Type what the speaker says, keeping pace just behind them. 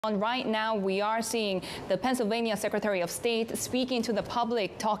Right now, we are seeing the Pennsylvania Secretary of State speaking to the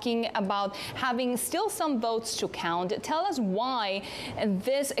public, talking about having still some votes to count. Tell us why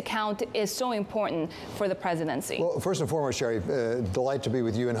this count is so important for the presidency. Well, first and foremost, Sherry, delight to be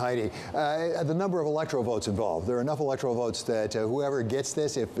with you and Heidi. The number of electoral votes involved. There are enough electoral votes that whoever gets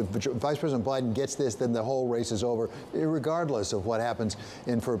this, if Vice President Biden gets this, then the whole race is over, regardless of what happens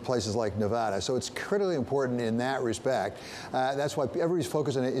for places like Nevada. So it's critically important in that respect. That's why everybody's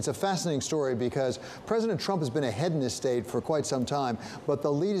focused on it. It's a fascinating story because President Trump has been ahead in this state for quite some time, but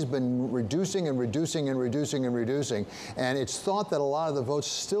the lead has been reducing and reducing and reducing and reducing. And it's thought that a lot of the votes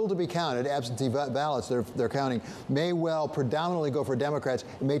still to be counted, absentee ballots they're counting, may well predominantly go for Democrats.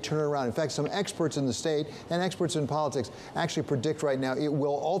 It may turn it around. In fact, some experts in the state and experts in politics actually predict right now it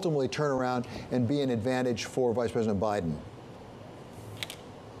will ultimately turn around and be an advantage for Vice President Biden.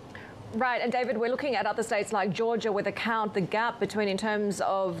 Right, and David, we're looking at other states like Georgia where the gap between in terms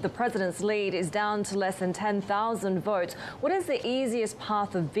of the president's lead is down to less than 10,000 votes. What is the easiest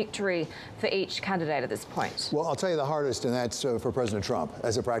path of victory for each candidate at this point? Well, I'll tell you the hardest, and that's for President Trump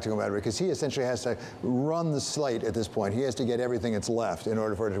as a practical matter, because he essentially has to run the slate at this point. He has to get everything that's left in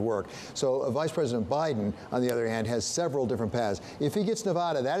order for it to work. So Vice President Biden, on the other hand, has several different paths. If he gets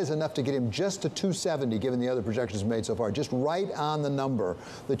Nevada, that is enough to get him just to 270, given the other projections made so far, just right on the number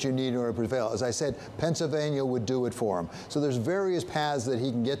that you need in order to prevail. As I said, Pennsylvania would do it for him. So there's various paths that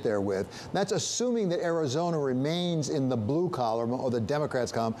he can get there with. That's assuming that Arizona remains in the blue column or the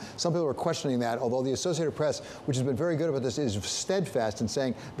Democrats column. Some people are questioning that, although the Associated Press, which has been very good about this, is steadfast in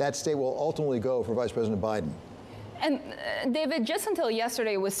saying that state will ultimately go for Vice President Biden. And David, just until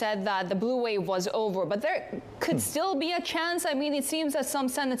yesterday, it was said that the blue wave was over, but there could still be a chance. I mean, it seems that some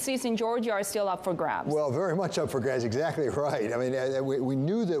Senate seats in Georgia are still up for grabs. Well, very much up for grabs. Exactly right. I mean, we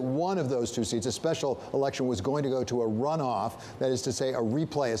knew that one of those two seats, a special election, was going to go to a runoff, that is to say, a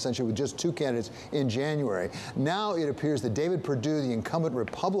replay, essentially, with just two candidates in January. Now it appears that David Perdue, the incumbent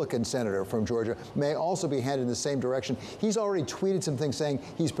Republican senator from Georgia, may also be headed in the same direction. He's already tweeted some things saying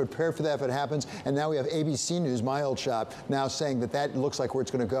he's prepared for that if it happens. And now we have ABC News, my old shop, now saying that looks like where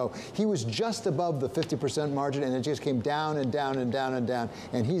it's going to go. He was just above the 50% margin, and it just came down and down and down and down,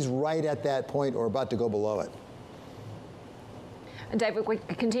 and he's right at that point or about to go below it. And David, we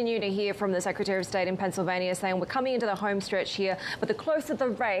continue to hear from the Secretary of State in Pennsylvania saying we're coming into the home stretch here, but the closer the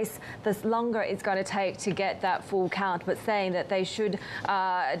race, the longer it's going to take to get that full count, but saying that they should,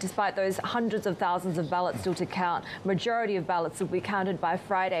 despite those hundreds of thousands of ballots still to count, majority of ballots will be counted by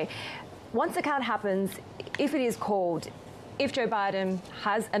Friday. Once the count happens, if it is called, if Joe Biden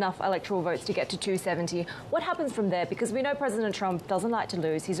has enough electoral votes to get to 270, what happens from there? Because we know President Trump doesn't like to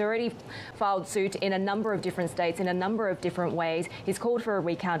lose. He's already filed suit in a number of different states in a number of different ways. He's called for a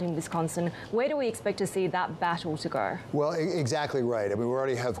recount in Wisconsin. Where do we expect to see that battle to go? Well, exactly right. I mean, we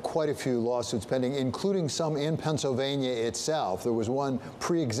already have quite a few lawsuits pending, including some in Pennsylvania itself. There was one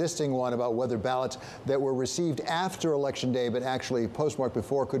pre-existing one about whether ballots that were received after Election Day but actually postmarked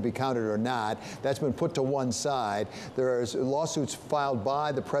before could be counted or not. That's been put to one side. There is lawsuits filed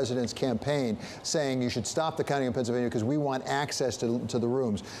by the president's campaign saying you should stop the counting in Pennsylvania because we want access to the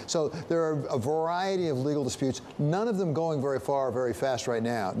rooms. So there are a variety of legal disputes, none of them going very far, very fast right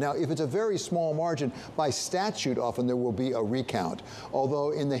now. Now, if it's a very small margin, by statute, often there will be a recount.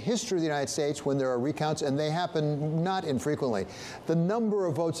 Although in the history of the United States, when there are recounts, and they happen not infrequently, the number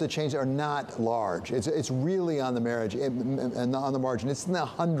of votes that change are not large. It's really on the margin. It's in the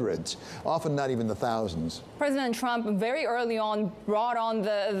hundreds, often not even the thousands. President Trump very early on brought on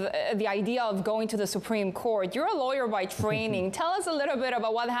the idea of going to the Supreme Court. You're a lawyer by training. Tell us a little bit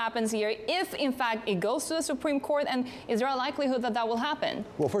about what happens here if, in fact, it goes to the Supreme Court, and is there a likelihood that that will happen?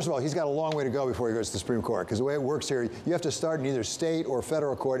 Well, first of all, he's got a long way to go before he goes to the Supreme Court, because the way it works here, you have to start in either state or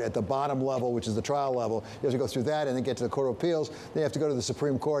federal court at the bottom level, which is the trial level. You have to go through that and then get to the Court of Appeals. Then you have to go to the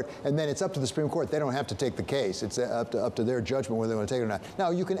Supreme Court, and then it's up to the Supreme Court. They don't have to take the case. It's up to their judgment whether they want to take it or not.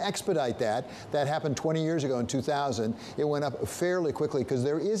 Now, you can expedite that. That happened 20 years ago in 2000. It went up fairly quickly because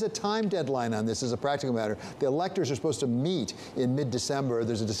there is a time deadline on this as a practical matter. The electors are supposed to meet in mid-December.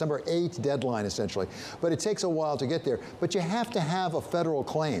 There's a December 8th deadline, essentially. But it takes a while to get there. But you have to have a federal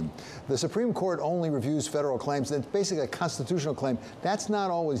claim. The Supreme Court only reviews federal claims. That's basically a constitutional claim. That's not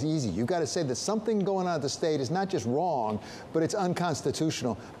always easy. You've got to say that something going on at the state is not just wrong, but it's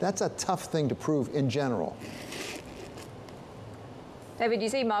unconstitutional. That's a tough thing to prove in general. David, you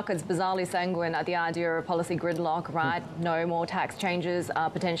see markets bizarrely sanguine at the idea of policy gridlock, right? No more tax changes,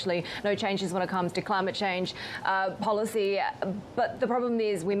 potentially no changes when it comes to climate change policy. But the problem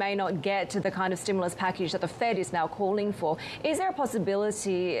is we may not get to the kind of stimulus package that the Fed is now calling for. Is there a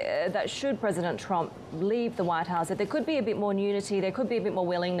possibility that should President Trump leave the White House, that there could be a bit more unity, there could be a bit more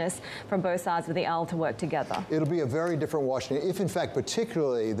willingness from both sides of the aisle to work together. It'll be a very different Washington if, in fact,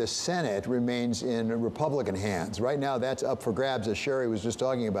 particularly the Senate remains in Republican hands. Right now, that's up for grabs, as Sherry was just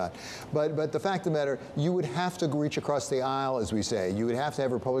talking about. But the fact of the matter, you would have to reach across the aisle, as we say. You would have to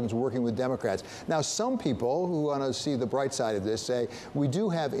have Republicans working with Democrats. Now, some people who want to see the bright side of this say we do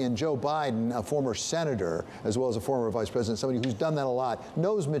have in Joe Biden, a former senator, as well as a former vice president, somebody who's done that a lot,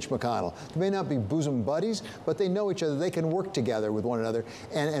 knows Mitch McConnell. They may not be bosom buddies, but they know each other. They can work together with one another.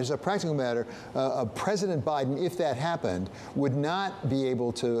 And as a practical matter, President Biden, if that happened, would not be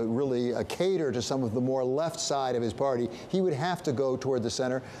able to really cater to some of the more left side of his party. He would have to go toward the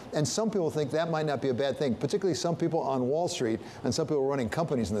center. And some people think that might not be a bad thing, particularly some people on Wall Street and some people running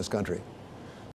companies in this country.